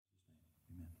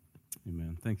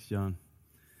Amen. Thanks, John.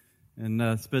 And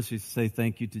especially say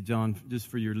thank you to John just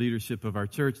for your leadership of our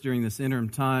church during this interim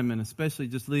time, and especially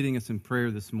just leading us in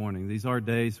prayer this morning. These are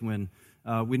days when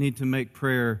we need to make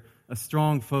prayer a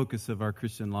strong focus of our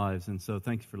Christian lives, and so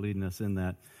thank you for leading us in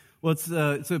that. Well,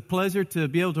 it's a pleasure to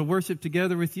be able to worship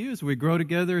together with you as we grow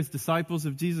together as disciples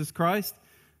of Jesus Christ.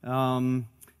 And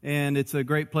it's a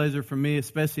great pleasure for me,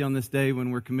 especially on this day when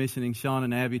we're commissioning Sean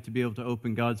and Abby to be able to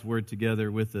open God's Word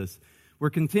together with us. We're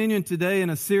continuing today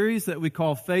in a series that we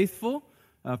call Faithful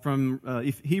from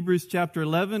Hebrews chapter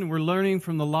 11. We're learning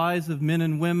from the lives of men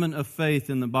and women of faith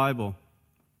in the Bible.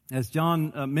 As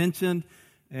John mentioned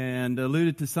and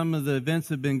alluded to, some of the events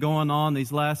that have been going on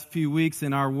these last few weeks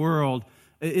in our world.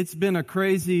 It's been a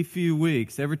crazy few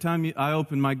weeks. Every time I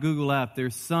open my Google app,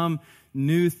 there's some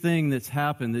new thing that's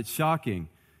happened that's shocking.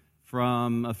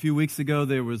 From a few weeks ago,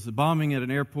 there was a bombing at an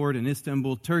airport in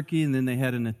Istanbul, Turkey, and then they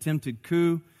had an attempted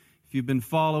coup. If you've been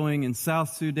following in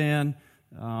South Sudan,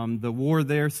 the war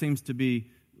there seems to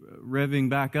be revving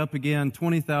back up again.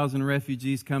 20,000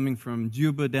 refugees coming from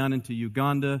Juba down into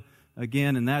Uganda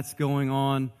again, and that's going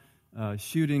on.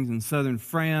 Shootings in southern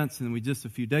France, and we just a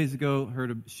few days ago heard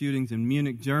of shootings in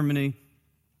Munich, Germany.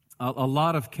 A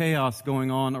lot of chaos going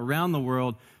on around the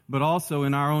world, but also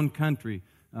in our own country.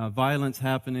 Violence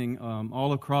happening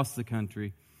all across the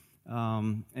country.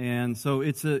 And so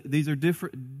these are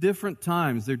different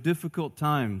times. They're difficult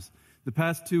times. The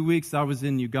past 2 weeks I was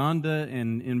in Uganda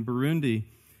and in Burundi,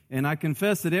 and I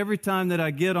confess that every time that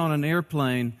I get on an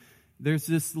airplane, there's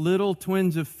this little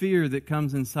twinge of fear that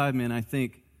comes inside me, and I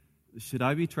think, should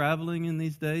I be traveling in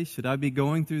these days? Should I be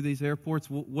going through these airports?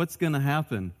 What's going to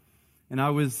happen? And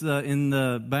I was in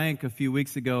the bank a few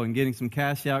weeks ago and getting some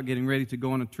cash out, getting ready to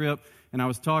go on a trip, and I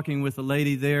was talking with a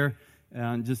lady there,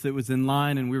 and just it was in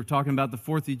line, and we were talking about the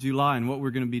 4th of July and what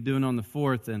we're going to be doing on the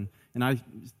 4th, and I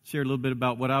shared a little bit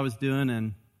about what I was doing,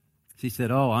 and she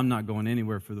said, "Oh, I'm not going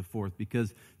anywhere for the 4th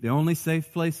because the only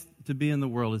safe place to be in the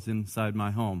world is inside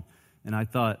my home." And I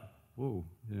thought, whoa,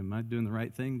 am I doing the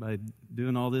right thing by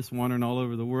doing all this, wandering all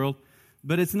over the world?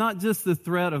 But it's not just the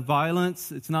threat of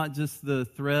violence. It's not just the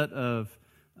threat of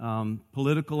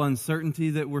political uncertainty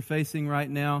that we're facing right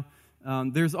now.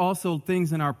 There's also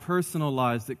things in our personal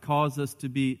lives that cause us to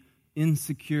be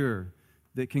insecure,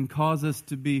 that can cause us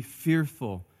to be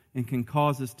fearful and can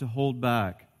cause us to hold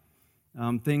back.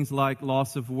 Things like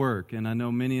loss of work, and I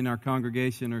know many in our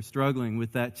congregation are struggling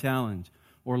with that challenge,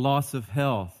 or loss of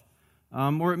health.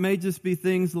 Or it may just be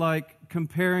things like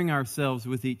comparing ourselves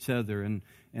with each other, and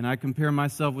I compare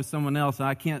myself with someone else, and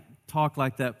I can't talk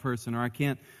like that person, or I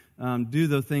can't do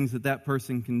the things that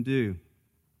person can do.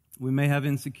 We may have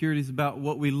insecurities about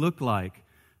what we look like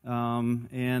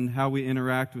and how we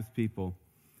interact with people.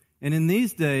 And in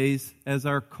these days, as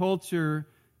our culture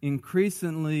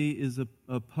increasingly is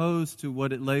opposed to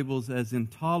what it labels as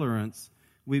intolerance,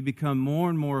 we become more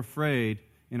and more afraid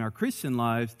in our Christian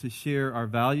lives to share our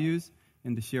values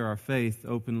and to share our faith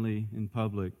openly in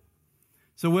public.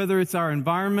 So whether it's our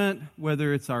environment,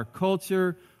 whether it's our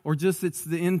culture, or just it's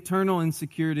the internal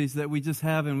insecurities that we just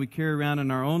have and we carry around in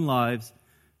our own lives,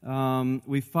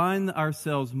 we find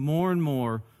ourselves more and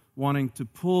more wanting to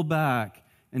pull back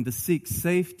and to seek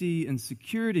safety and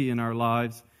security in our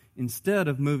lives instead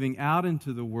of moving out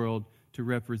into the world to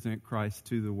represent Christ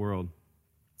to the world.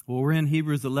 Well, we're in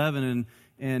Hebrews 11,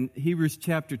 and Hebrews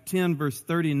chapter 10, verse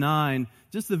 39,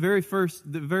 just the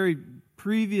very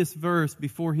previous verse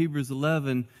before Hebrews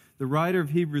 11, the writer of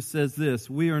Hebrews says this: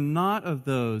 "We are not of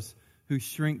those who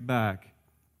shrink back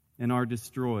and are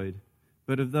destroyed,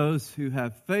 but of those who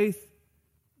have faith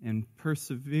and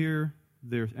persevere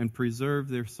and preserve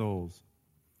their souls."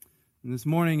 And this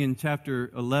morning in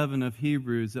chapter 11 of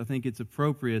Hebrews, I think it's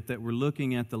appropriate that we're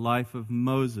looking at the life of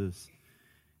Moses.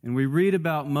 And we read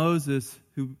about Moses,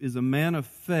 who is a man of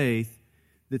faith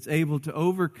that's able to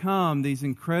overcome these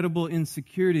incredible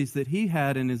insecurities that he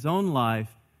had in his own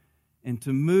life and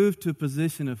to move to a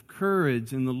position of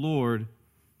courage in the Lord,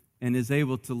 and is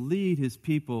able to lead his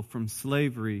people from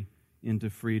slavery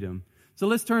into freedom. So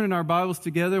let's turn in our Bibles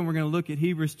together, and we're going to look at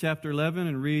Hebrews chapter 11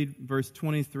 and read verse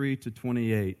 23 to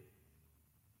 28.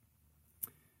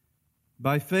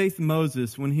 "By faith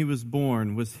Moses, when he was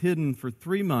born, was hidden for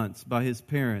 3 months by his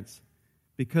parents,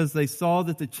 because they saw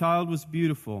that the child was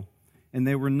beautiful, and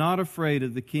they were not afraid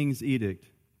of the king's edict.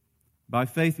 By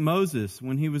faith Moses,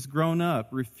 when he was grown up,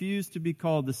 refused to be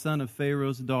called the son of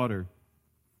Pharaoh's daughter,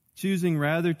 choosing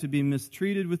rather to be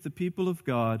mistreated with the people of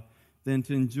God than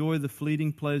to enjoy the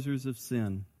fleeting pleasures of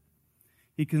sin.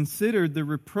 He considered the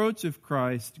reproach of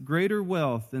Christ greater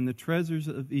wealth than the treasures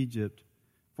of Egypt,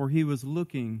 for he was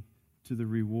looking to the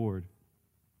reward.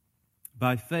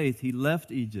 By faith he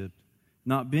left Egypt,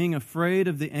 not being afraid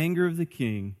of the anger of the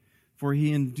king, for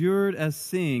he endured as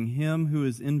seeing him who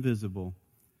is invisible.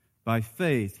 By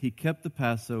faith he kept the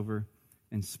Passover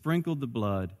and sprinkled the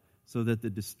blood, so that the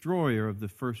destroyer of the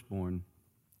firstborn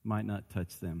might not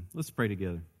touch them. Let's pray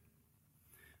together.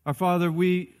 Our Father,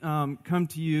 we come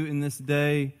to you in this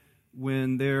day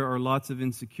when there are lots of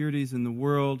insecurities in the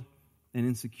world and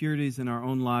insecurities in our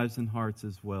own lives and hearts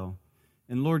as well.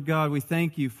 And Lord God, we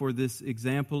thank you for this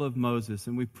example of Moses,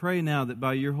 and we pray now that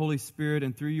by your Holy Spirit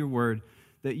and through your word,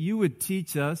 that you would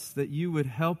teach us, that you would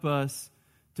help us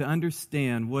to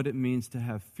understand what it means to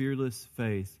have fearless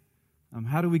faith.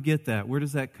 How do we get that? Where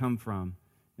does that come from?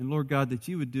 And Lord God, that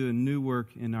you would do a new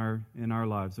work in our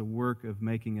lives, a work of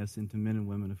making us into men and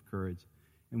women of courage.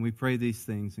 And we pray these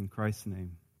things in Christ's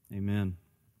name. Amen.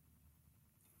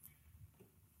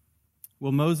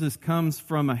 Well, Moses comes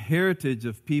from a heritage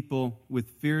of people with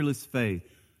fearless faith.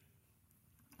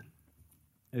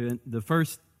 And the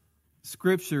first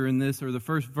scripture in this, or the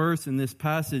first verse in this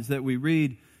passage that we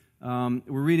read, we're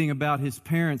reading about his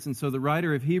parents. And so the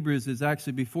writer of Hebrews is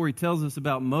actually, before he tells us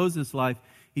about Moses' life,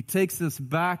 he takes us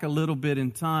back a little bit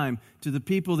in time to the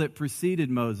people that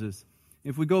preceded Moses.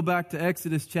 If we go back to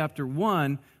Exodus chapter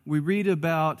 1, we read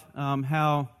about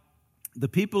how the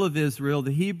people of Israel,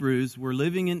 the Hebrews, were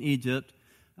living in Egypt,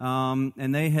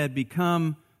 and they had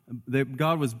become,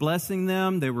 God was blessing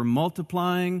them, they were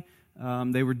multiplying,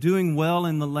 they were doing well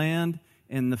in the land,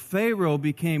 and the Pharaoh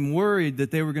became worried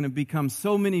that they were going to become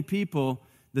so many people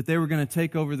that they were going to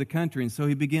take over the country. And so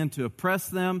he began to oppress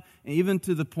them, even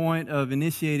to the point of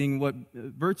initiating what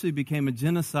virtually became a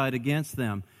genocide against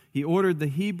them. He ordered the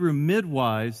Hebrew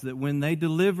midwives that when they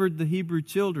delivered the Hebrew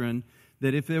children,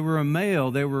 that if they were a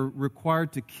male, they were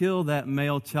required to kill that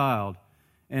male child.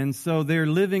 And so they're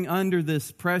living under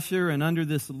this pressure and under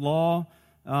this law.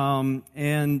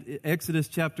 And Exodus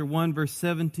chapter 1, verse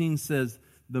 17 says,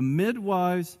 "The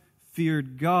midwives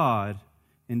feared God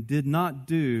and did not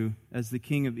do as the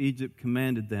king of Egypt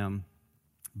commanded them,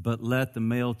 but let the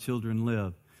male children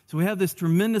live." So we have this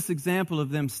tremendous example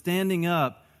of them standing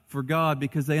up for God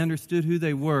because they understood who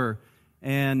they were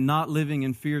and not living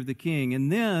in fear of the king.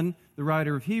 And then the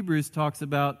writer of Hebrews talks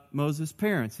about Moses'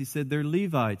 parents. He said they're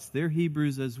Levites, they're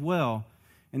Hebrews as well.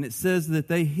 And it says that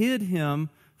they hid him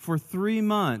for 3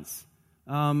 months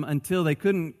until they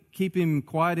couldn't keep him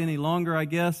quiet any longer, I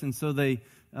guess. And so they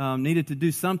needed to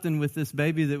do something with this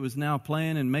baby that was now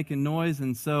playing and making noise.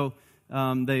 And so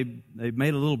they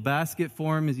made a little basket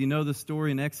for him, as you know the story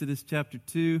in Exodus chapter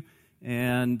 2.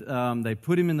 And they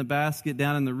put him in the basket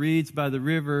down in the reeds by the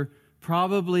river,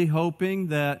 probably hoping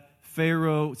that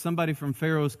somebody from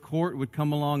Pharaoh's court would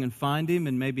come along and find him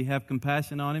and maybe have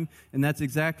compassion on him. And that's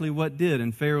exactly what did.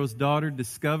 And Pharaoh's daughter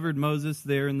discovered Moses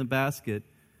there in the basket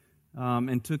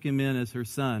and took him in as her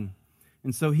son.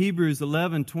 And so Hebrews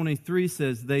 11:23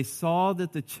 says, "They saw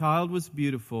that the child was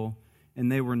beautiful,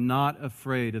 and they were not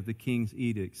afraid of the king's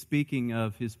edict." Speaking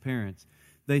of his parents.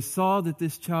 They saw that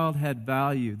this child had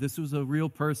value. This was a real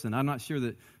person. I'm not sure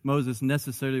that Moses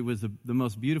necessarily was the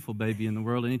most beautiful baby in the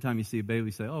world. Anytime you see a baby,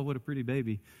 you say, "Oh, what a pretty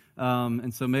baby."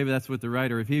 And so maybe that's what the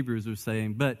writer of Hebrews was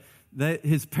saying. But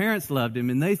his parents loved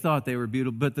him, and they thought they were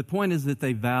beautiful. But the point is that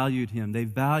they valued him. They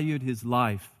valued his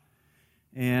life.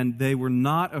 And they were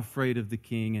not afraid of the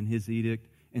king and his edict.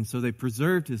 And so they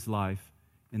preserved his life,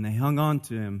 and they hung on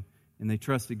to him, and they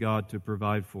trusted God to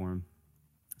provide for him.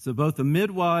 So both the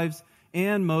midwives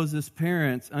and Moses'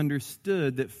 parents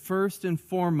understood that first and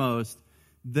foremost,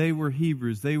 they were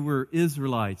Hebrews. They were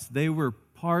Israelites. They were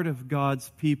part of God's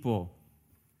people.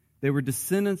 They were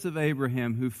descendants of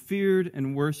Abraham who feared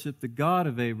and worshiped the God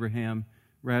of Abraham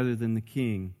rather than the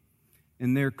king.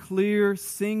 And their clear,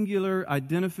 singular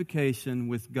identification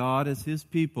with God as his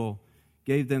people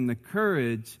gave them the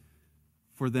courage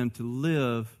for them to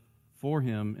live for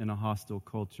him in a hostile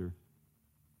culture.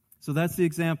 So that's the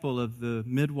example of the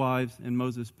midwives and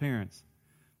Moses' parents.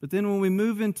 But then when we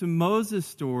move into Moses'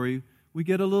 story, we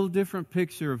get a little different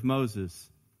picture of Moses.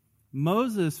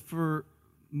 Moses, for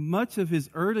much of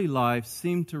his early life,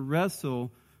 seemed to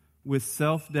wrestle with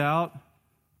self-doubt,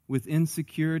 with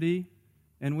insecurity,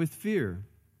 and with fear.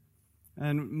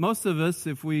 And most of us,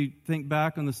 if we think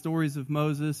back on the stories of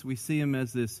Moses, we see him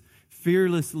as this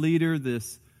fearless leader,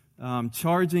 this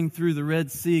charging through the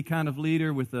Red Sea kind of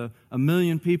leader with a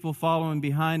million people following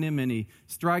behind him, and he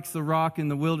strikes the rock in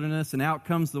the wilderness, and out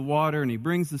comes the water, and he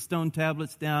brings the stone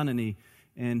tablets down,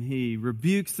 and he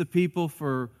rebukes the people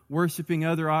for worshiping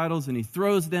other idols, and he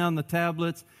throws down the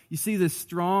tablets. You see this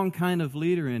strong kind of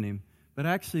leader in him. But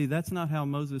actually, that's not how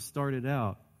Moses started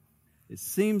out. It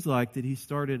seems like that he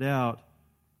started out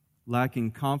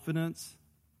lacking confidence,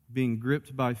 being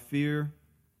gripped by fear,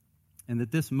 and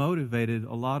that this motivated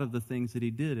a lot of the things that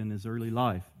he did in his early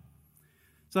life.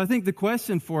 So I think the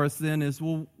question for us then is,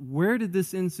 well, where did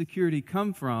this insecurity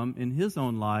come from in his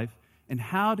own life, and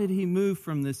how did he move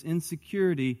from this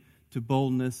insecurity to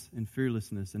boldness and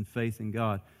fearlessness and faith in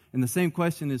God? And the same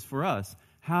question is for us.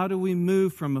 How do we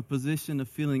move from a position of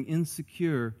feeling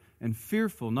insecure and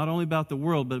fearful, not only about the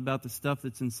world, but about the stuff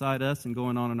that's inside us and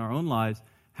going on in our own lives?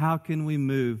 How can we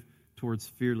move towards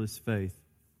fearless faith?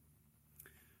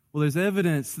 Well, there's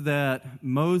evidence that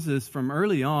Moses, from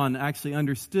early on, actually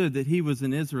understood that he was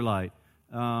an Israelite.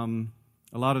 A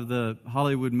lot of the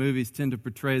Hollywood movies tend to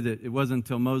portray that it wasn't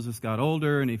until Moses got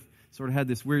older and he sort of had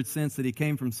this weird sense that he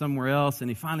came from somewhere else, and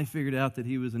he finally figured out that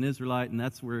he was an Israelite, and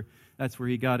that's where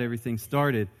he got everything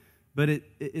started. But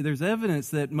there's evidence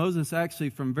that Moses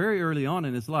actually, from very early on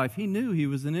in his life, he knew he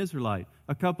was an Israelite.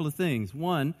 A couple of things.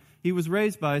 One, he was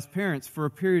raised by his parents for a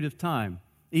period of time.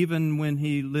 Even when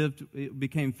he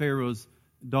became Pharaoh's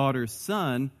daughter's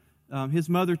son, his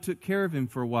mother took care of him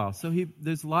for a while. So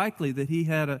there's likely that he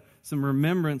had some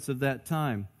remembrance of that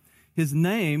time. His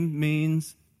name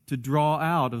means to draw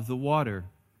out of the water.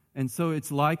 And so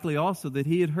it's likely also that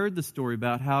he had heard the story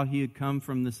about how he had come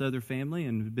from this other family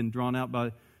and had been drawn out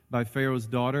by Pharaoh's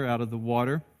daughter out of the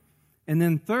water. And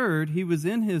then third, he was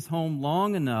in his home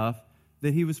long enough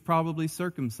that he was probably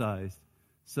circumcised.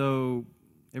 So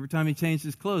every time he changed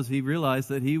his clothes, he realized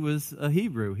that he was a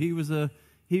Hebrew. He was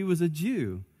a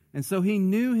Jew. And so he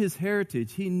knew his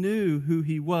heritage. He knew who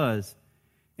he was.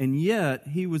 And yet,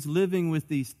 he was living with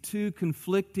these two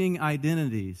conflicting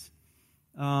identities.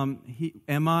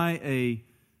 Am I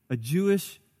a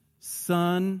Jewish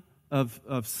son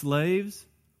of slaves,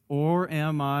 or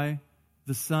am I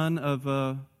the son of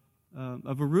a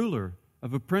ruler,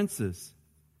 of a princess?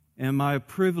 Am I a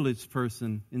privileged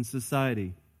person in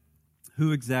society?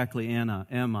 Who exactly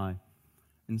am I?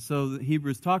 And so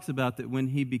Hebrews talks about that when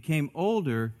he became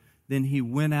older, then he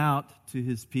went out to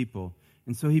his people.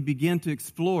 And so he began to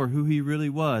explore who he really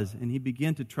was, and he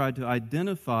began to try to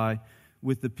identify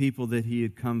with the people that he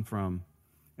had come from.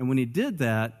 And when he did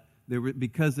that,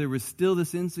 because there was still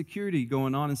this insecurity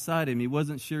going on inside him, he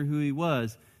wasn't sure who he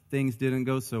was, things didn't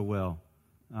go so well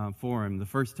for him. The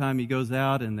first time he goes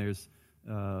out and there's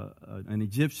an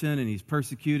Egyptian, and he's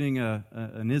persecuting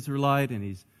an Israelite, and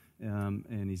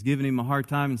he's giving him a hard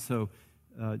time. And so,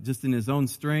 just in his own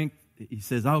strength, he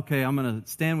says, "Okay, I'm going to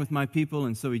stand with my people."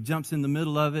 And so he jumps in the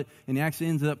middle of it, and he actually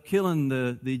ends up killing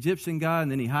the Egyptian guy,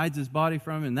 and then he hides his body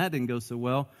from him, and that didn't go so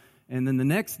well. And then the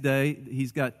next day,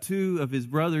 he's got two of his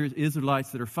brothers,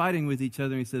 Israelites, that are fighting with each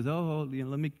other, and he says, let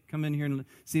me come in here and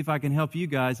see if I can help you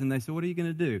guys. And they say, "What are you going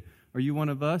to do? Are you one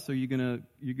of us? Are you going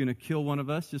to kill one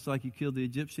of us just like you killed the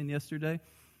Egyptian yesterday?"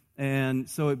 And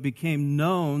so it became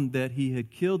known that he had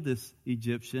killed this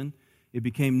Egyptian. It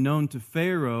became known to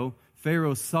Pharaoh.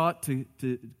 Pharaoh sought to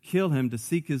kill him, to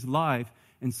seek his life.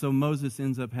 And so Moses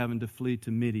ends up having to flee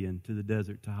to Midian, to the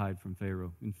desert, to hide from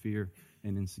Pharaoh in fear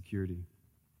and insecurity.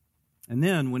 And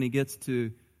then when he gets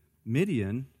to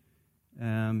Midian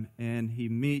and he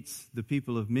meets the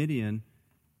people of Midian,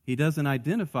 he doesn't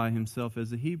identify himself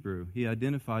as a Hebrew. He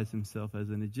identifies himself as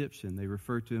an Egyptian. They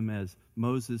refer to him as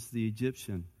Moses the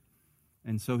Egyptian.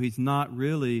 And so he's not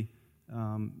really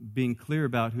being clear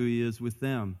about who he is with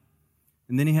them.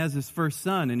 And then he has his first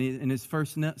son, and his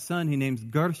first son he names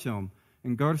Gershom.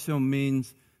 And Gershom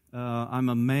means, I'm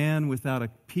a man without a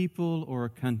people or a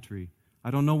country. I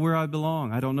don't know where I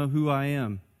belong. I don't know who I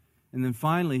am. And then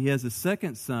finally he has a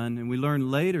second son, and we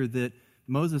learn later that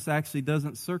Moses actually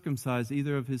doesn't circumcise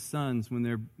either of his sons when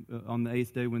they're on the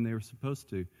 8th day when they were supposed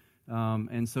to.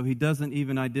 And so he doesn't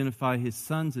even identify his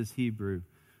sons as Hebrew.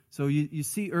 So you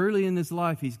see early in his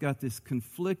life, he's got this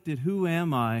conflicted, who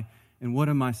am I and what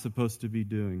am I supposed to be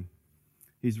doing?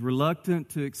 He's reluctant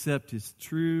to accept his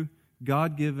true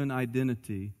God-given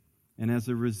identity, and as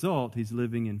a result, he's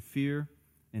living in fear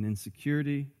and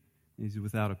insecurity, and he's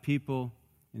without a people,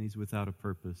 and he's without a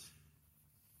purpose.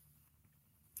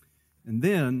 And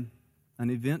then an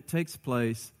event takes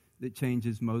place that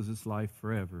changes Moses' life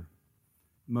forever.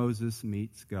 Moses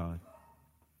meets God.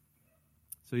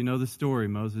 So you know the story.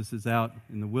 Moses is out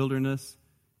in the wilderness,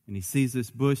 and he sees this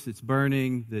bush that's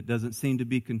burning, that doesn't seem to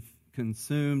be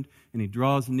consumed, and he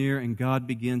draws near, and God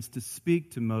begins to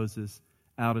speak to Moses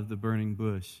out of the burning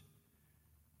bush.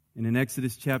 And in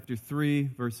Exodus chapter 3,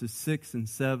 verses 6 and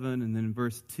 7, and then in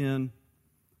verse 10,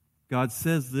 God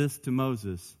says this to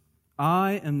Moses: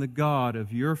 "I am the God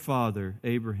of your father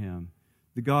Abraham,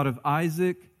 the God of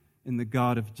Isaac and the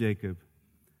God of Jacob.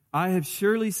 I have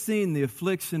surely seen the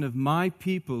affliction of my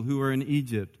people who are in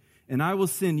Egypt, and I will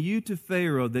send you to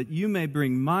Pharaoh that you may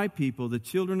bring my people, the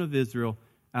children of Israel,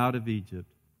 out of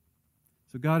Egypt."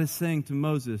 So God is saying to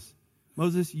Moses,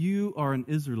 Moses, you are an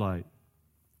Israelite,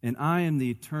 and I am the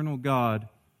eternal God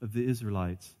of the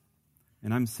Israelites.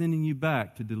 And I'm sending you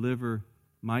back to deliver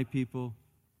my people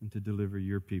and to deliver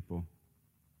your people.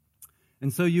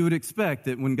 And so you would expect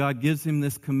that when God gives him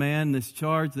this command, this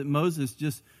charge, that Moses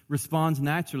just responds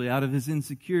naturally out of his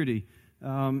insecurity.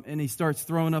 And he starts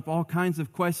throwing up all kinds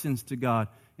of questions to God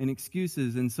and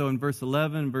excuses. And so in verse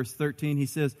 11, verse 13, he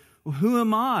says, well, who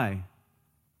am I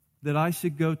that I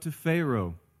should go to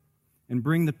Pharaoh and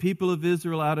bring the people of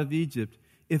Israel out of Egypt?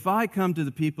 If I come to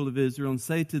the people of Israel and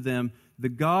say to them, the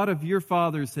God of your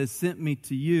fathers has sent me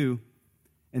to you,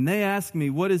 and they ask me,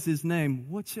 what is his name?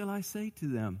 What shall I say to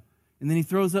them? And then he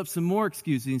throws up some more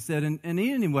excuses. He said, and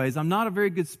anyways, I'm not a very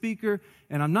good speaker,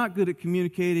 and I'm not good at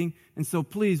communicating, and so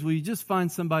please, will you just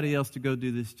find somebody else to go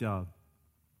do this job?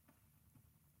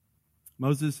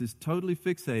 Moses is totally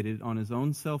fixated on his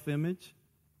own self-image,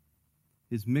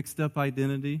 his mixed-up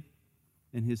identity,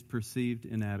 and his perceived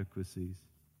inadequacies.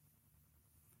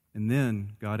 And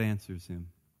then God answers him.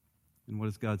 And what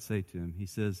does God say to him? He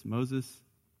says, Moses,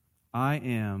 I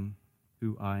am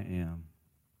who I am.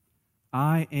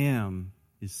 I am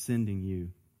is sending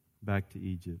you back to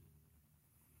Egypt.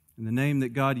 And the name that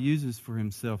God uses for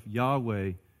himself, Yahweh,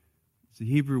 is a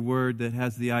Hebrew word that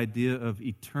has the idea of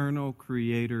eternal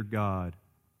creator God.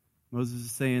 God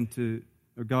is saying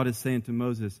to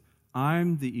Moses,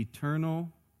 I'm the eternal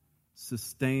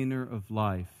sustainer of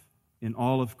life in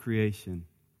all of creation.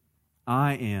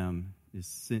 I am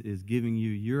is giving you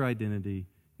your identity,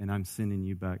 and I'm sending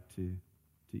you back to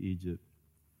Egypt.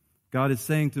 God is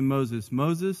saying to Moses,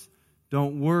 Moses,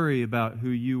 don't worry about who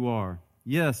you are.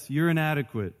 Yes, you're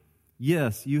inadequate.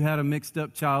 Yes, you had a mixed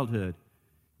up childhood.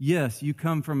 Yes, you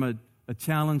come from a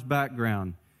challenged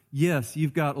background. Yes,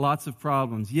 you've got lots of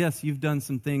problems. Yes, you've done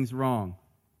some things wrong.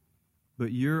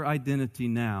 But your identity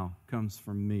now comes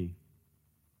from me,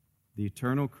 the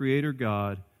eternal creator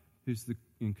God who's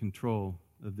in control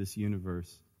of this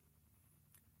universe.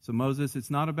 So Moses, it's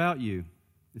not about you.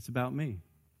 It's about me.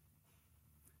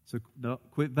 So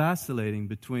quit vacillating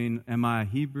between, am I a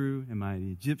Hebrew, am I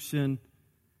an Egyptian,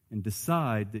 and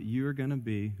decide that you are going to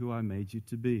be who I made you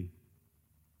to be.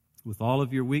 With all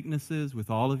of your weaknesses, with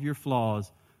all of your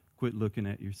flaws, quit looking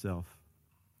at yourself.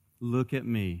 Look at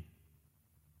me.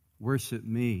 Worship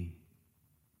me.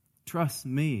 Trust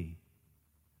me.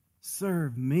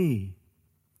 Serve me.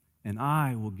 And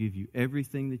I will give you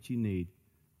everything that you need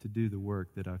to do the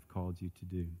work that I've called you to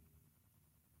do.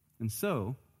 And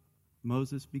so,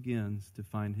 Moses begins to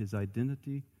find his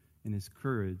identity and his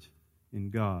courage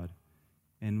in God.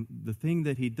 And the thing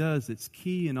that he does that's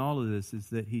key in all of this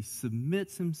is that he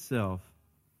submits himself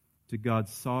to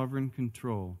God's sovereign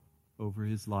control over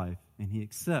his life. And he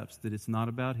accepts that it's not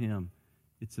about him,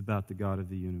 it's about the God of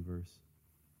the universe.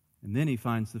 And then he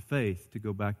finds the faith to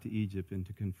go back to Egypt and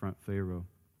to confront Pharaoh.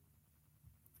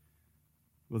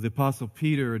 Well, the Apostle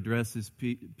Peter addresses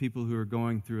people who are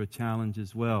going through a challenge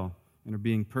as well and are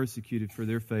being persecuted for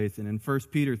their faith. And in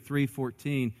 1 Peter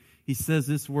 3:14, he says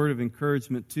this word of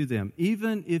encouragement to them.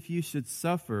 Even if you should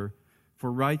suffer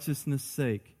for righteousness'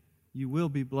 sake, you will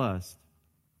be blessed.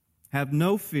 Have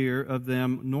no fear of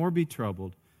them, nor be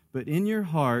troubled, but in your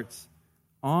hearts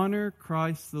honor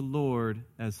Christ the Lord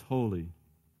as holy,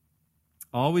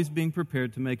 always being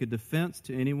prepared to make a defense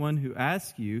to anyone who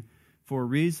asks you for a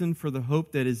reason for the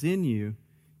hope that is in you,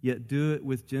 yet do it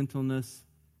with gentleness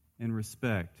and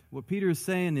respect. What Peter is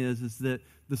saying is that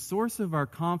the source of our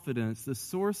confidence, the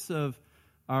source of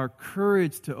our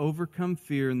courage to overcome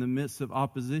fear in the midst of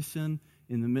opposition,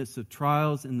 in the midst of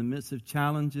trials, in the midst of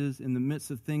challenges, in the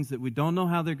midst of things that we don't know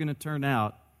how they're going to turn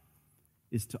out,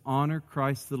 is to honor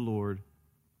Christ the Lord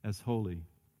as holy.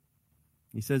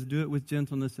 He says, do it with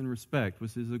gentleness and respect,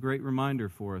 which is a great reminder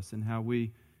for us in how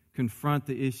we confront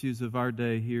the issues of our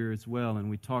day here as well, and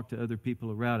we talk to other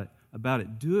people about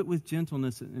it. Do it with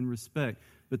gentleness and respect.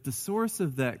 But the source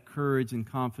of that courage and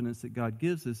confidence that God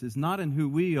gives us is not in who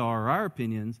we are or our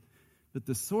opinions, but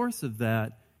the source of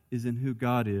that is in who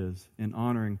God is and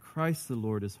honoring Christ the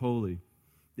Lord as holy.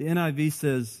 The NIV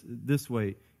says this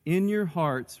way, in your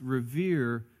hearts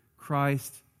revere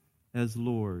Christ as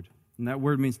Lord. And that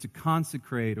word means to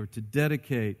consecrate or to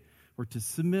dedicate or to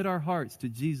submit our hearts to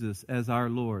Jesus as our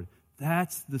Lord.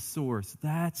 That's the source.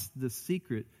 That's the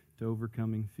secret to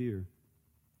overcoming fear.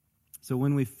 So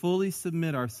when we fully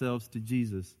submit ourselves to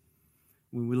Jesus,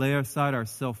 when we lay aside our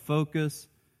self-focus,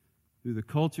 who the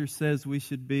culture says we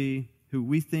should be, who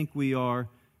we think we are,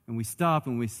 and we stop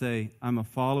and we say, I'm a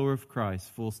follower of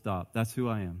Christ, full stop. That's who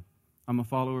I am. I'm a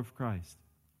follower of Christ.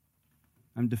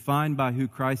 I'm defined by who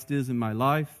Christ is in my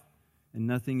life and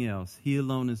nothing else. He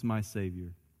alone is my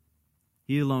Savior.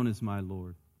 He alone is my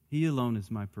Lord. He alone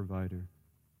is my provider.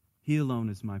 He alone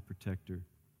is my protector.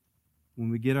 When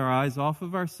we get our eyes off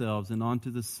of ourselves and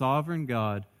onto the sovereign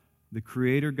God, the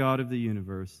creator God of the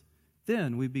universe,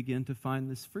 then we begin to find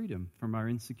this freedom from our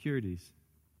insecurities,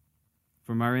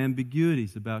 from our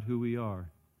ambiguities about who we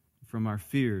are, from our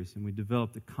fears, and we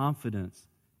develop the confidence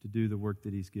to do the work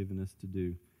that He's given us to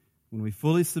do. When we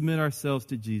fully submit ourselves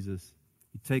to Jesus,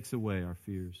 He takes away our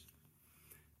fears.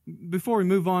 Before we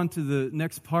move on to the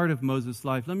next part of Moses'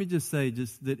 life, let me just say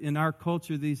that in our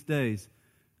culture these days,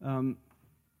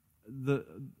 the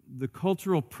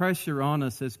cultural pressure on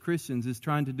us as Christians is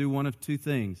trying to do one of two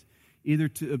things. Either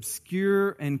to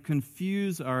obscure and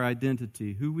confuse our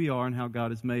identity, who we are and how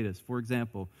God has made us. For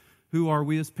example, who are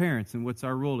we as parents and what's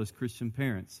our role as Christian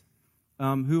parents?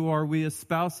 Who are we as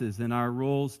spouses and our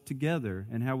roles together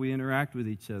and how we interact with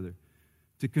each other?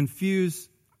 To confuse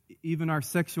even our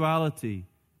sexuality.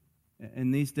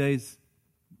 And these days,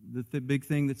 the big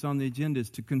thing that's on the agenda is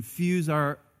to confuse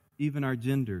even our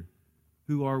gender.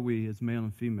 Who are we as male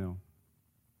and female?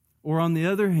 Or on the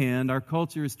other hand, our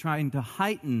culture is trying to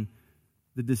heighten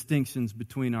the distinctions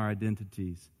between our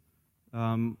identities.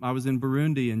 I was in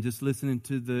Burundi and just listening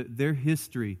to their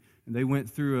history, and they went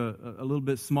through a little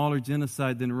bit smaller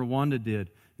genocide than Rwanda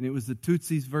did, and it was the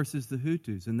Tutsis versus the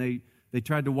Hutus, and they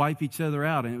tried to wipe each other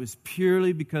out, and it was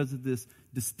purely because of this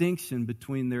distinction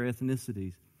between their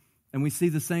ethnicities. And we see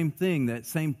the same thing, that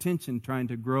same tension trying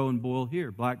to grow and boil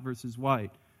here, black versus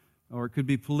white, or it could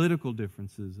be political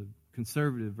differences of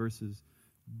conservative versus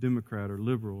Democrat or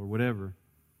liberal or whatever.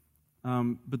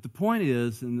 But the point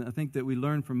is, and I think that we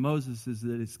learn from Moses, is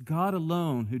that it's God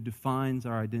alone who defines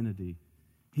our identity.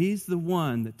 He's the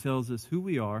one that tells us who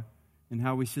we are and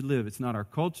how we should live. It's not our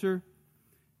culture.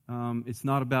 It's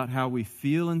not about how we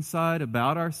feel inside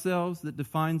about ourselves that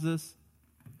defines us.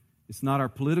 It's not our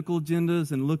political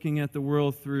agendas and looking at the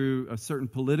world through a certain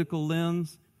political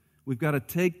lens. We've got to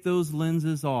take those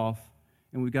lenses off,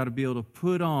 and we've got to be able to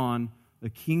put on a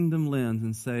kingdom lens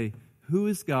and say, who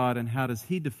is God and how does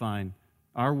He define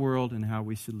our world and how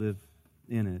we should live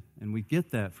in it? And we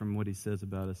get that from what He says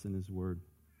about us in His Word.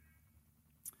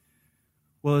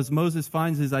 Well, as Moses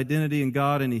finds his identity in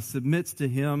God and he submits to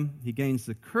Him, he gains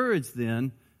the courage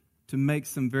then to make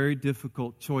some very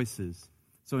difficult choices.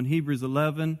 So in Hebrews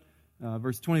 11,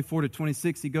 verse 24 to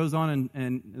 26, he goes on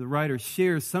and the writer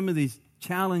shares some of these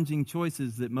challenging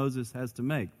choices that Moses has to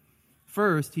make.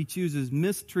 First, he chooses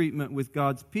mistreatment with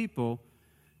God's people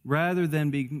rather than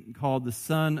being called the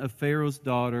son of Pharaoh's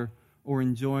daughter or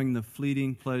enjoying the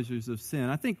fleeting pleasures of sin.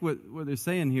 I think what they're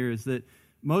saying here is that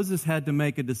Moses had to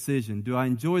make a decision. Do I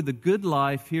enjoy the good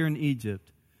life here in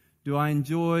Egypt? Do I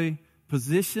enjoy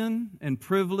position and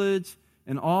privilege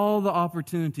and all the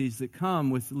opportunities that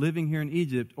come with living here in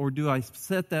Egypt? Or do I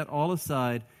set that all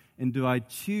aside and do I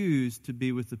choose to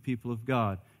be with the people of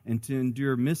God and to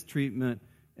endure mistreatment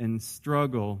and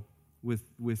struggle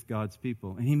with God's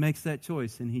people? And he makes that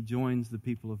choice and he joins the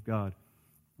people of God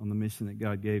on the mission that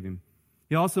God gave him.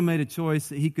 He also made a choice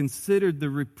that he considered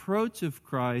the reproach of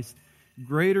Christ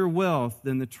greater wealth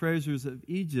than the treasures of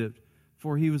Egypt,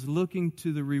 for he was looking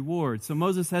to the reward. So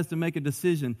Moses has to make a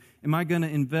decision. Am I going to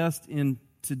invest in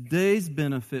today's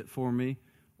benefit for me,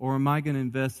 or am I going to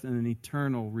invest in an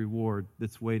eternal reward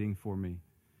that's waiting for me?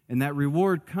 And that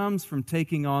reward comes from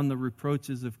taking on the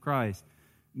reproaches of Christ,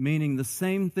 meaning the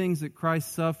same things that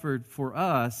Christ suffered for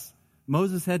us,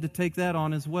 Moses had to take that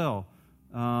on as well.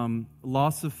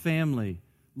 Loss of family,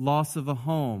 loss of a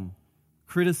home,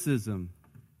 criticism,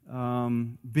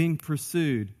 being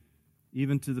pursued,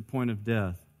 even to the point of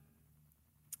death.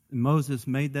 And Moses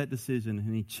made that decision,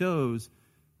 and he chose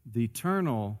the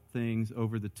eternal things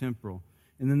over the temporal.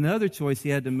 And then the other choice he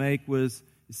had to make was,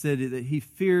 it said that he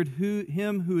feared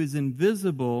him who is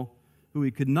invisible, who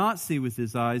he could not see with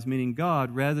his eyes, meaning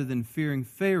God, rather than fearing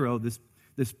Pharaoh, this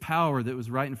power that was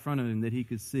right in front of him that he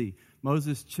could see.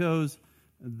 Moses chose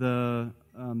the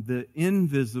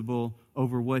invisible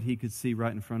over what he could see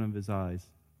right in front of his eyes.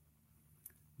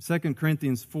 2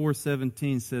 Corinthians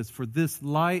 4:17 says, "For this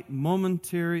light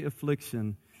momentary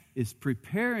affliction is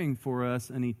preparing for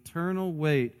us an eternal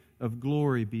weight of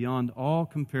glory beyond all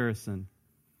comparison,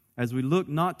 as we look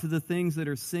not to the things that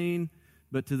are seen,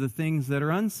 but to the things that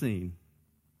are unseen.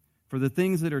 For the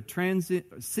things that are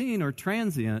seen are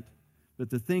transient, but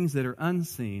the things that are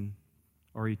unseen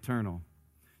are eternal."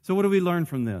 So what do we learn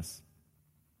from this?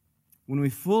 When we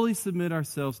fully submit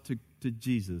ourselves to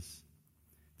Jesus,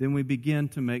 then we begin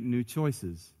to make new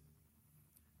choices.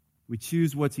 We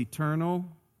choose what's eternal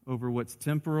over what's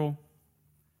temporal.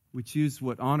 We choose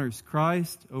what honors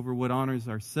Christ over what honors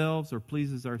ourselves or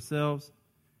pleases ourselves.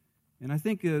 And I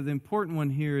think the important one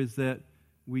here is that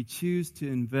we choose to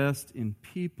invest in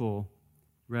people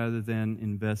rather than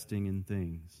investing in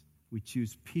things. We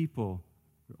choose people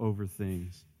over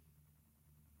things.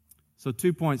 So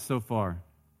 2 points so far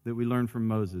that we learned from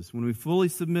Moses. When we fully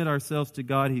submit ourselves to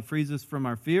God, He frees us from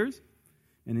our fears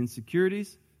and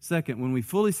insecurities. Second, when we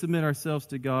fully submit ourselves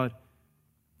to God,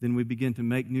 then we begin to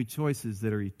make new choices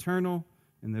that are eternal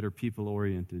and that are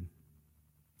people-oriented.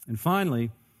 And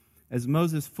finally, as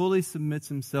Moses fully submits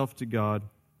himself to God,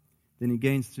 then he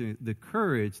gains the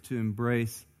courage to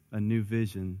embrace a new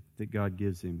vision that God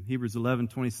gives him. Hebrews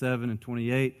 11:27 and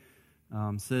 28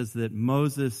 says that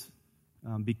Moses,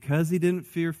 because he didn't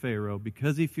fear Pharaoh,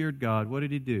 because he feared God, what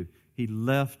did he do? He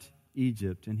left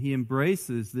Egypt, and he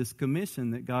embraces this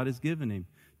commission that God has given him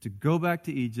to go back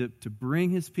to Egypt, to bring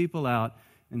his people out.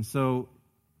 And so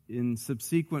in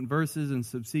subsequent verses and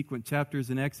subsequent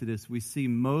chapters in Exodus, we see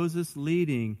Moses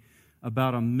leading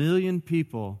about 1 million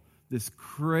people, this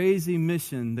crazy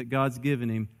mission that God's given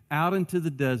him, out into the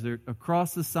desert,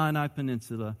 across the Sinai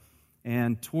Peninsula,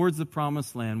 and towards the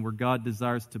Promised Land, where God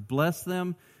desires to bless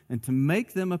them and to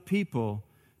make them a people,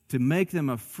 to make them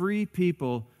a free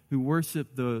people who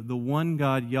worship the one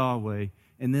God, Yahweh,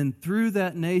 and then through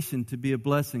that nation to be a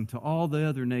blessing to all the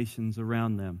other nations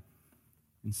around them.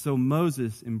 And so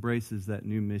Moses embraces that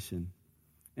new mission.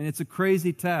 And it's a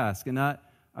crazy task, and I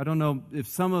don't know if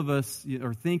some of us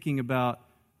are thinking about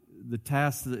the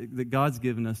tasks that God's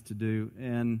given us to do,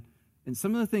 and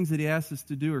some of the things that He asks us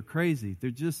to do are crazy.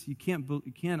 They're just, you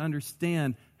can't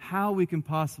understand how we can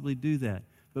possibly do that.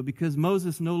 But because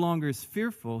Moses no longer is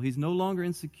fearful, he's no longer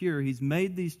insecure, he's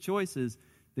made these choices,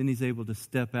 then he's able to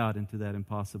step out into that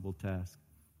impossible task.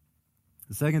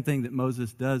 The second thing that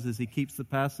Moses does is he keeps the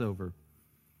Passover.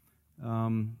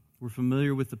 We're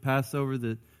familiar with the Passover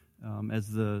that as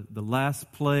the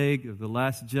last plague, or the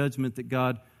last judgment that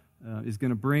God is going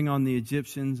to bring on the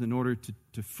Egyptians in order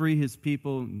to free His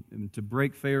people and to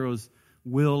break Pharaoh's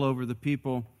will over the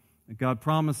people. God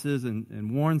promises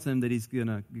and warns them that He's going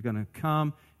to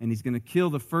come and He's going to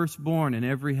kill the firstborn in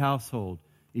every household,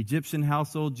 Egyptian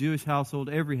household, Jewish household,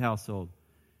 every household.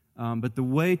 But the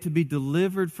way to be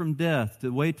delivered from death,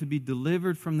 the way to be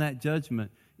delivered from that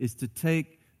judgment, is to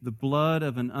take the blood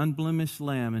of an unblemished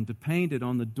lamb and to paint it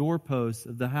on the doorposts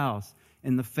of the house.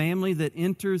 And the family that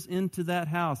enters into that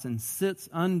house and sits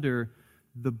under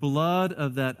the blood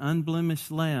of that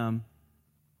unblemished lamb,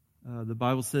 the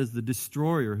Bible says the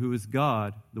destroyer, who is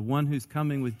God, the one who's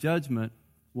coming with judgment,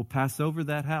 will pass over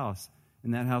that house,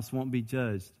 and that house won't be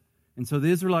judged. And so the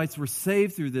Israelites were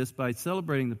saved through this by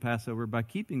celebrating the Passover, by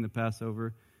keeping the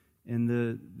Passover, and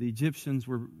the Egyptians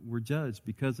were judged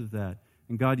because of that.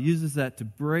 And God uses that to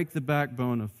break the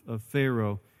backbone of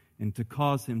Pharaoh and to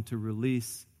cause him to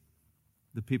release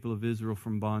the people of Israel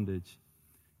from bondage.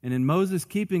 And in Moses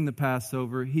keeping the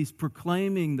Passover, he's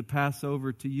proclaiming the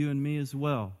Passover to you and me as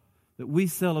well, that we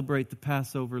celebrate the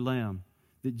Passover lamb,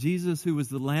 that Jesus, who was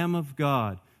the Lamb of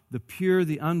God, the pure,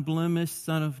 the unblemished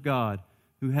Son of God,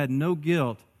 who had no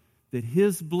guilt, that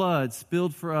His blood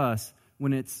spilled for us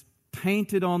when it's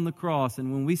painted on the cross,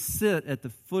 and when we sit at the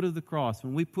foot of the cross,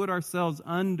 when we put ourselves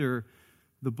under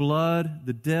the blood,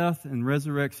 the death, and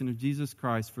resurrection of Jesus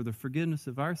Christ for the forgiveness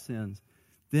of our sins,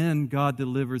 then God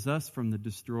delivers us from the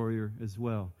destroyer as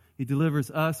well. He delivers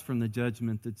us from the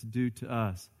judgment that's due to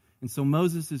us. And so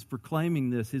Moses is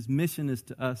proclaiming this. His mission is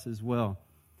to us as well,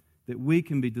 that we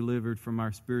can be delivered from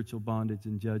our spiritual bondage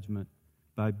and judgment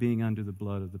by being under the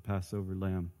blood of the Passover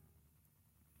lamb.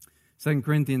 2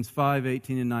 Corinthians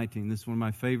 5:18 and 19. This is one of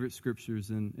my favorite scriptures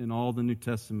in all the New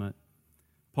Testament.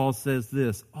 Paul says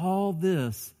this: all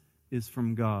this is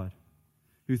from God,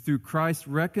 who through Christ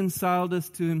reconciled us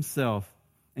to Himself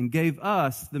and gave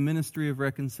us the ministry of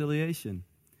reconciliation.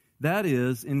 That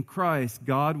is, in Christ,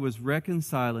 God was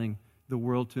reconciling the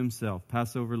world to Himself,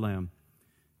 Passover lamb,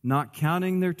 not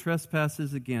counting their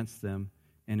trespasses against them,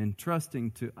 and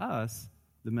entrusting to us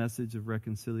the message of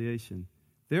reconciliation.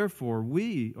 Therefore,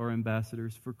 we are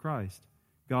ambassadors for Christ,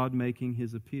 God making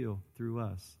His appeal through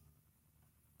us.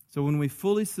 So when we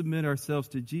fully submit ourselves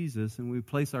to Jesus and we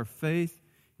place our faith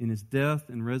in His death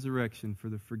and resurrection for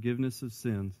the forgiveness of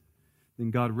sins, then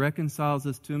God reconciles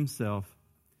us to Himself,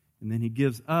 and then He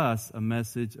gives us a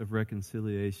message of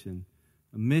reconciliation,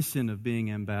 a mission of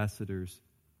being ambassadors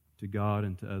to God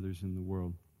and to others in the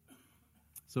world.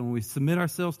 So when we submit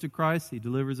ourselves to Christ, He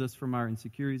delivers us from our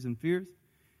insecurities and fears.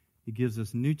 He gives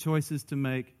us new choices to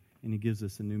make, and He gives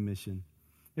us a new mission.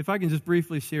 If I can just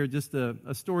briefly share just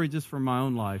a story just from my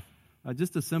own life,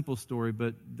 just a simple story,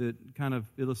 but that kind of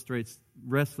illustrates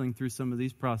wrestling through some of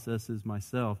these processes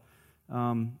myself.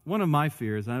 One of my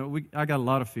fears, I got a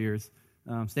lot of fears.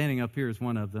 Standing up here is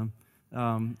one of them.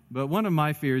 But one of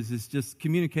my fears is just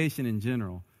communication in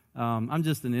general. I'm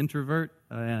just an introvert,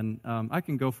 and I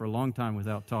can go for a long time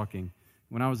without talking.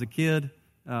 When I was a kid,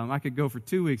 I could go for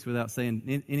 2 weeks without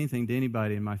saying anything to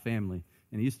anybody in my family,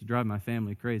 and it used to drive my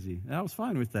family crazy. And I was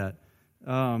fine with that.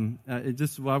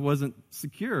 I wasn't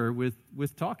secure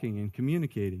with talking and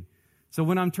communicating. So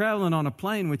when I'm traveling on a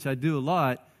plane, which I do a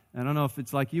lot, I don't know if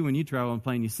it's like you when you travel on a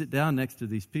plane, you sit down next to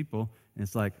these people, and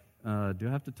it's like, do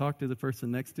I have to talk to the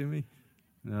person next to me?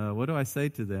 What do I say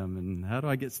to them, and how do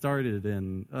I get started?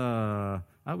 And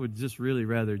I would just really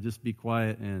rather just be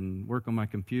quiet and work on my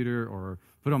computer or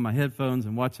put on my headphones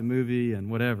and watch a movie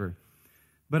and whatever.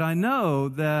 But I know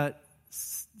that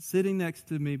sitting next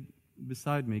to me,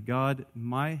 beside me, God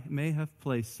may have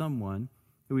placed someone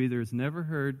who either has never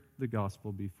heard the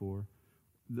gospel before,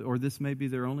 or this may be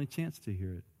their only chance to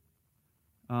hear it.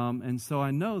 And so I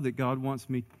know that God wants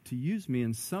me to use me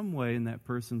in some way in that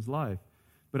person's life.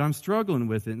 But I'm struggling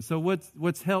with it. And so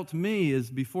what's helped me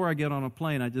is before I get on a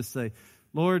plane, I just say,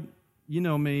 Lord, you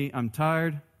know me, I'm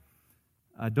tired.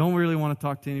 I don't really want to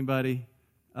talk to anybody.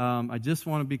 I just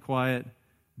want to be quiet.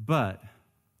 But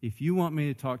if you want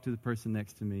me to talk to the person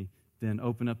next to me, then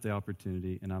open up the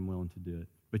opportunity, and I'm willing to do it.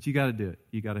 But you got to do it.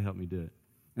 You got to help me do it.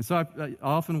 And so I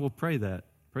often will pray that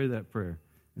prayer.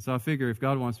 And so I figure if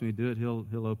God wants me to do it,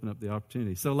 He'll open up the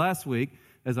opportunity. So last week,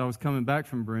 as I was coming back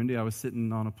from Burundi, I was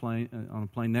sitting on a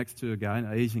plane next to a guy,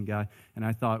 an Asian guy, and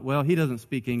I thought, well, he doesn't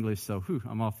speak English, so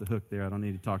I'm off the hook there. I don't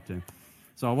need to talk to him.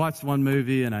 So I watched one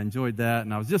movie, and I enjoyed that,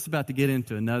 and I was just about to get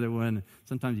into another one.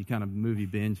 Sometimes you kind of movie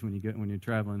binge when you're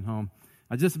traveling home.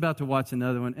 I was just about to watch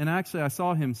another one, and actually I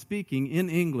saw him speaking in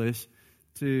English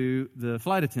to the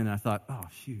flight attendant. I thought, oh,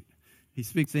 shoot, he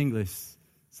speaks English.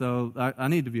 So I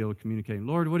need to be able to communicate.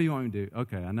 Lord, what do you want me to do?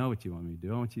 Okay, I know what you want me to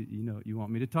do. I want you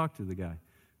want me to talk to the guy.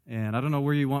 And I don't know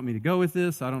where you want me to go with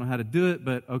this. I don't know how to do it,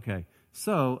 but okay.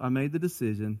 So I made the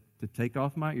decision to take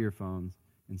off my earphones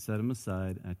and set them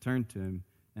aside. I turned to him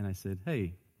and I said,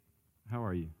 hey, how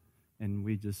are you? And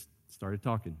we just started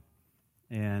talking.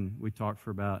 And we talked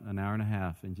for about an hour and a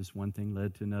half, and just one thing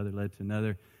led to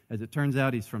another. As it turns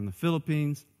out, he's from the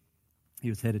Philippines. He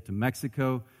was headed to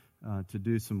Mexico to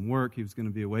do some work. He was going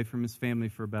to be away from his family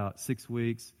for about 6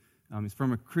 weeks. He's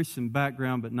from a Christian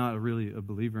background, but not really a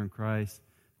believer in Christ.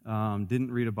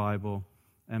 Didn't read a Bible.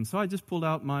 And so I just pulled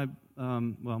out my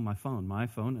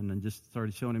iPhone, and then just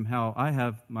started showing him how I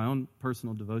have my own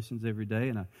personal devotions every day.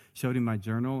 And I showed him my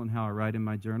journal and how I write in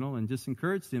my journal, and just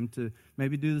encouraged him to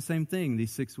maybe do the same thing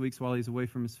these 6 weeks while he's away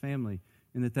from his family,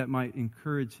 and that might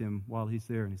encourage him while he's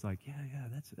there. And he's like, yeah,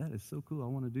 that is so cool. I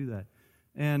want to do that.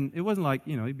 And it wasn't like,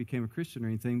 he became a Christian or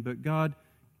anything, but God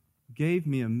gave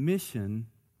me a mission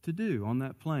to do on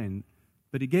that plane.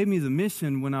 But He gave me the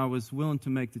mission when I was willing to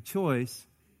make the choice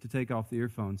to take off the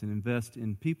earphones and invest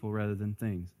in people rather than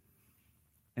things.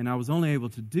 And I was only able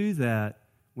to do that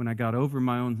when I got over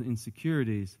my own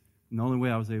insecurities. And the only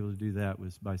way I was able to do that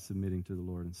was by submitting to the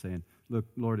Lord and saying, look,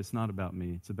 Lord, it's not about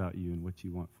me. It's about you and what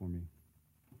you want for me.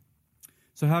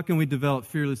 So how can we develop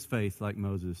fearless faith like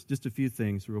Moses? Just a few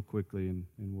things real quickly, and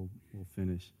we'll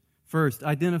finish. First,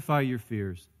 identify your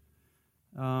fears.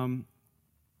 What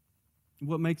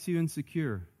makes you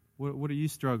insecure? What are you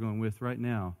struggling with right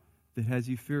now that has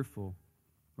you fearful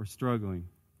or struggling?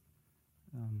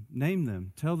 Name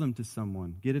them. Tell them to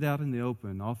someone. Get it out in the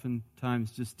open.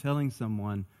 Oftentimes just telling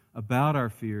someone about our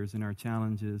fears and our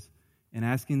challenges and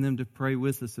asking them to pray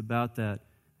with us about that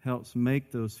helps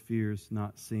make those fears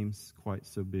not seem quite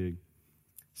so big.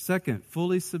 Second,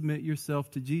 fully submit yourself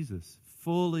to Jesus.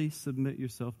 Fully submit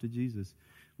yourself to Jesus.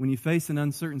 When you face an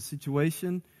uncertain situation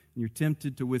and you're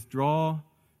tempted to withdraw,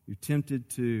 you're tempted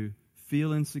to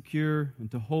feel insecure and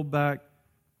to hold back,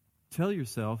 tell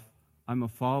yourself, I'm a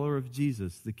follower of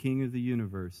Jesus, the King of the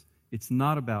universe. It's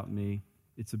not about me,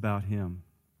 it's about Him.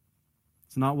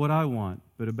 It's not what I want,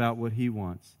 but about what He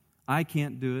wants. I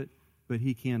can't do it, but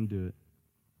He can do it.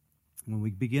 When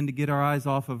we begin to get our eyes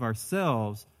off of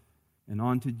ourselves and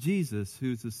onto Jesus,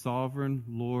 who's the sovereign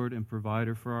Lord and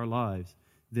provider for our lives,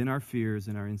 then our fears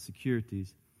and our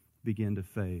insecurities begin to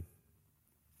fade.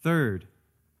 Third,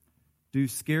 do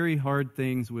scary, hard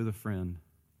things with a friend.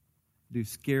 Do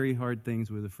scary, hard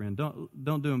things with a friend.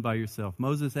 Don't do them by yourself.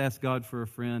 Moses asked God for a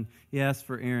friend. He asked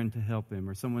for Aaron to help him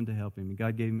or someone to help him, and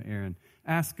God gave him Aaron.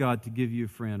 Ask God to give you a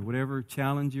friend. Whatever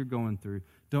challenge you're going through,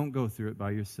 don't go through it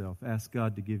by yourself. Ask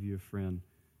God to give you a friend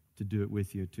to do it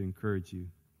with you, to encourage you.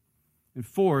 And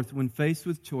fourth, when faced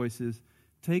with choices,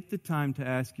 take the time to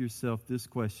ask yourself this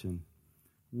question: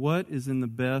 what is in the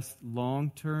best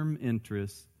long-term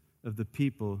interest of the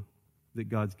people that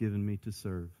God's given me to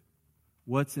serve?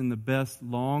 What's in the best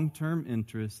long-term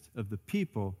interest of the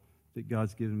people that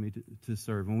God's given me to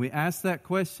serve? When we ask that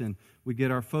question, we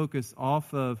get our focus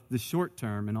off of the short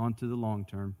term and onto the long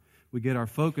term. We get our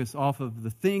focus off of the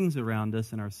things around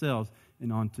us and ourselves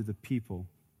and onto the people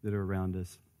that are around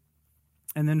us.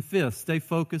 And then fifth, stay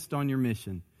focused on your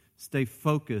mission. Stay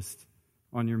focused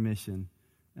on your mission.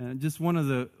 Just one of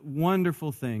the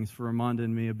wonderful things for Armanda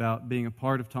and me about being a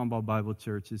part of Tomball Bible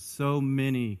Church is so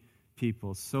many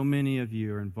people, so many of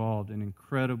you are involved in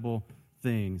incredible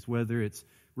things, whether it's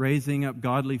raising up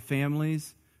godly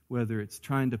families, whether it's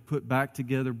trying to put back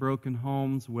together broken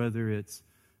homes, whether it's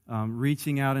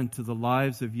reaching out into the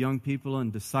lives of young people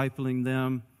and discipling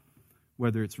them,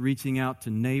 whether it's reaching out to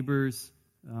neighbors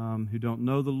who don't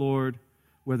know the Lord,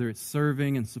 whether it's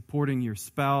serving and supporting your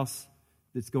spouse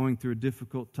that's going through a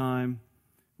difficult time,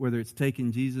 whether it's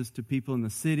taking Jesus to people in the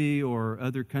city or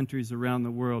other countries around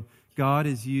the world. God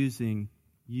is using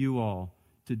you all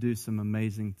to do some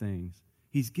amazing things.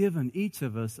 He's given each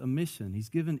of us a mission. He's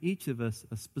given each of us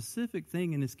a specific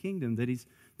thing in His kingdom that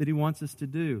He wants us to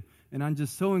do. And I'm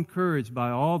just so encouraged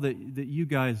by all that you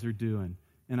guys are doing.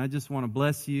 And I just want to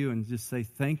bless you and just say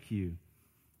thank you.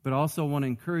 But I also want to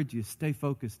encourage you, stay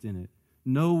focused in it.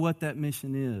 Know what that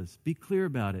mission is. Be clear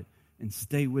about it and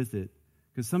stay with it.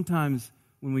 Because sometimes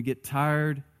when we get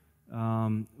tired,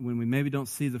 when we maybe don't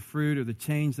see the fruit or the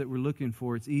change that we're looking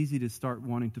for, it's easy to start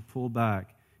wanting to pull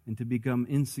back and to become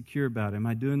insecure about it. Am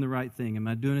I doing the right thing? Am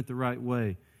I doing it the right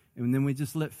way? And then we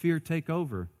just let fear take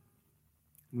over.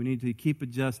 We need to keep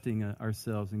adjusting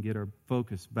ourselves and get our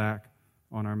focus back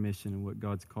on our mission and what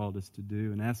God's called us to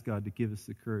do, and ask God to give us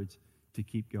the courage to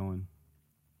keep going.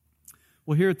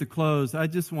 Well, here at the close, I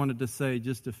just wanted to say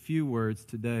just a few words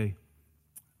today.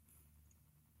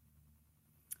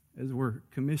 As we're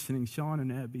commissioning Sean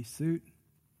and Abby Suit,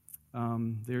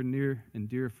 they're near and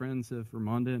dear friends of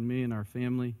Ramonda and me and our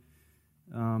family,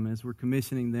 as we're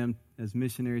commissioning them as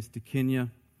missionaries to Kenya.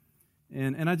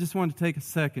 And I just want to take a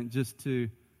second just to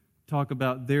talk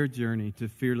about their journey to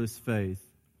fearless faith.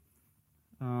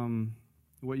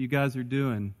 What you guys are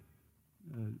doing,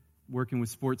 working with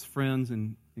sports friends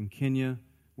in Kenya,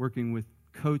 working with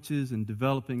coaches and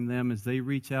developing them as they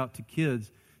reach out to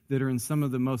kids that are in some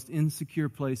of the most insecure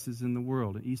places in the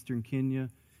world, in eastern Kenya,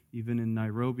 even in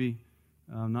Nairobi.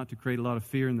 Not to create a lot of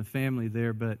fear in the family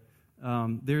there, but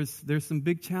there's some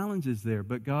big challenges there.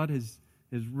 But God has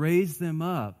raised them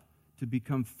up to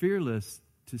become fearless,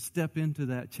 to step into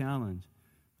that challenge.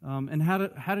 And how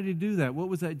did He do that? What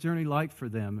was that journey like for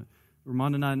them?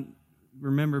 Ramonda and I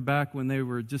remember back when they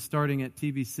were just starting at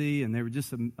TBC and they were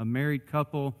just a married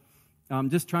couple,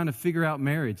 just trying to figure out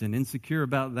marriage and insecure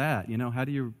about that. You know, how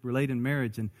do you relate in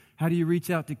marriage? And how do you reach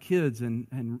out to kids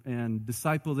and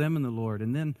disciple them in the Lord?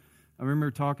 And then I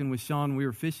remember talking with Sean, we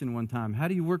were fishing one time. How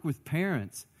do you work with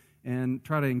parents and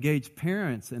try to engage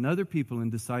parents and other people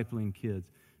in discipling kids?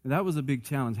 And that was a big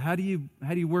challenge. How do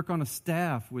you work on a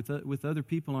staff with other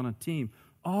people on a team?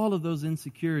 All of those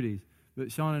insecurities. But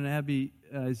Sean and Abby,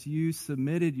 as you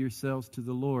submitted yourselves to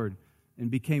the Lord and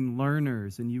became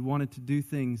learners and you wanted to do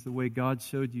things the way God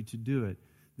showed you to do it,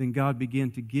 then God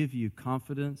began to give you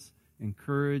confidence and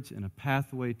courage and a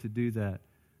pathway to do that,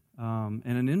 and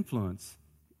an influence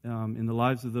in the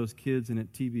lives of those kids and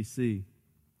at TBC.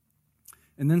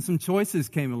 And then some choices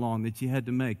came along that you had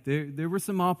to make. There were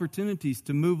some opportunities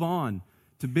to move on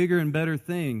to bigger and better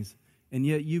things, and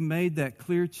yet you made that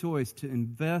clear choice to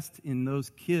invest in those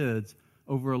kids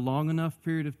over a long enough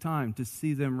period of time to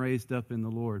see them raised up in the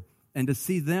Lord and to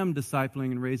see them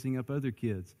discipling and raising up other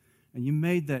kids. And you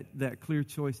made that clear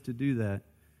choice to do that.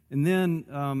 And then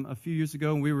a few years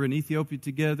ago, we were in Ethiopia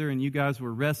together, and you guys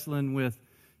were wrestling with,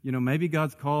 you know, maybe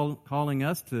God's calling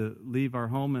us to leave our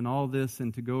home and all this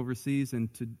and to go overseas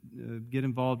and to get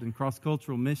involved in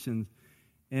cross-cultural missions.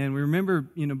 And we remember,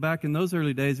 you know, back in those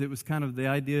early days, it was kind of the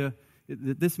idea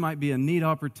that this might be a neat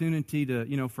opportunity to,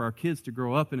 you know, for our kids to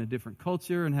grow up in a different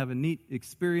culture and have a neat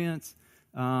experience,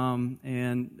 and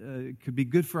it could be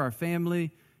good for our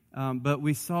family. But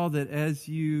we saw that as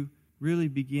you really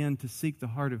began to seek the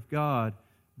heart of God,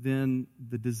 then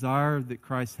the desire that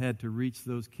Christ had to reach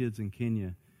those kids in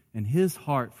Kenya and His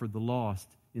heart for the lost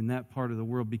in that part of the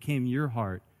world became your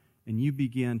heart, and you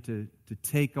began to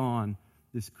take on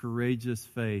this courageous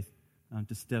faith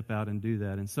to step out and do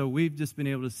that. And so we've just been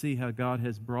able to see how God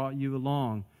has brought you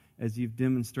along as you've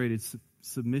demonstrated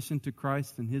submission to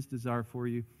Christ and His desire for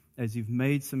you, as you've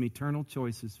made some eternal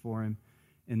choices for Him,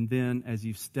 and then as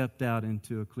you've stepped out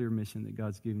into a clear mission that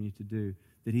God's given you to do,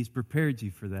 that He's prepared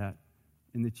you for that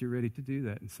and that you're ready to do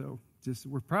that. And so just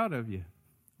we're proud of you.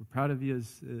 We're proud of you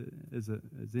as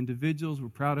individuals. We're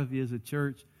proud of you as a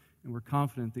church, and we're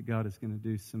confident that God is going to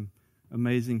do some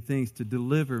amazing things to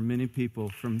deliver many people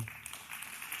from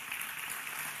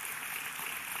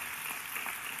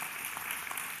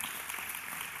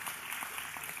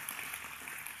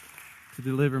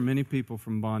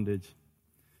bondage.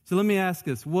 So let me ask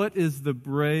us, what is the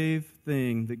brave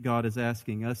thing that God is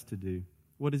asking us to do?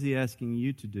 What is He asking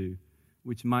you to do,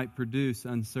 which might produce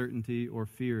uncertainty or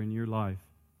fear in your life?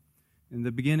 In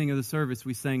the beginning of the service,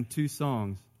 we sang 2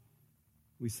 songs.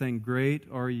 We sang, "Great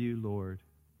Are You, Lord,"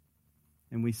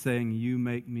 and we sang, "You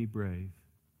Make Me Brave."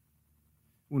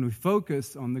 When we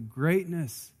focus on the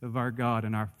greatness of our God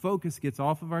and our focus gets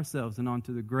off of ourselves and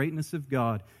onto the greatness of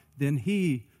God, then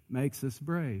He makes us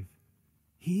brave.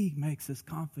 He makes us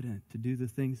confident to do the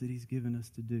things that He's given us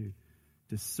to do,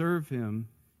 to serve Him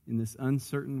in this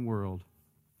uncertain world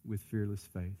with fearless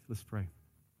faith. Let's pray.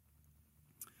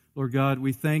 Lord God,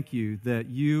 we thank You that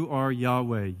You are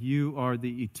Yahweh. You are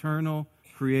the eternal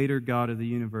Creator God of the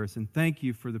universe. And thank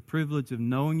You for the privilege of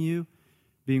knowing You,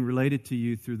 being related to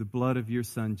You through the blood of Your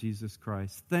Son, Jesus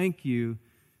Christ. Thank You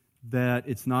that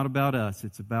it's not about us,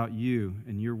 it's about You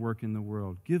and Your work in the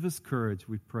world. Give us courage,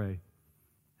 we pray.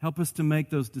 Help us to make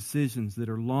those decisions that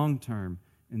are long-term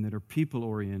and that are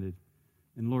people-oriented.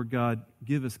 And Lord God,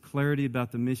 give us clarity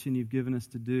about the mission You've given us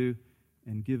to do,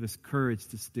 and give us courage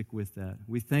to stick with that.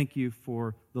 We thank You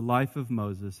for the life of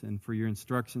Moses and for Your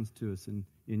instructions to us in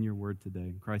Your word today.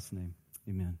 In Christ's name,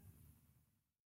 amen.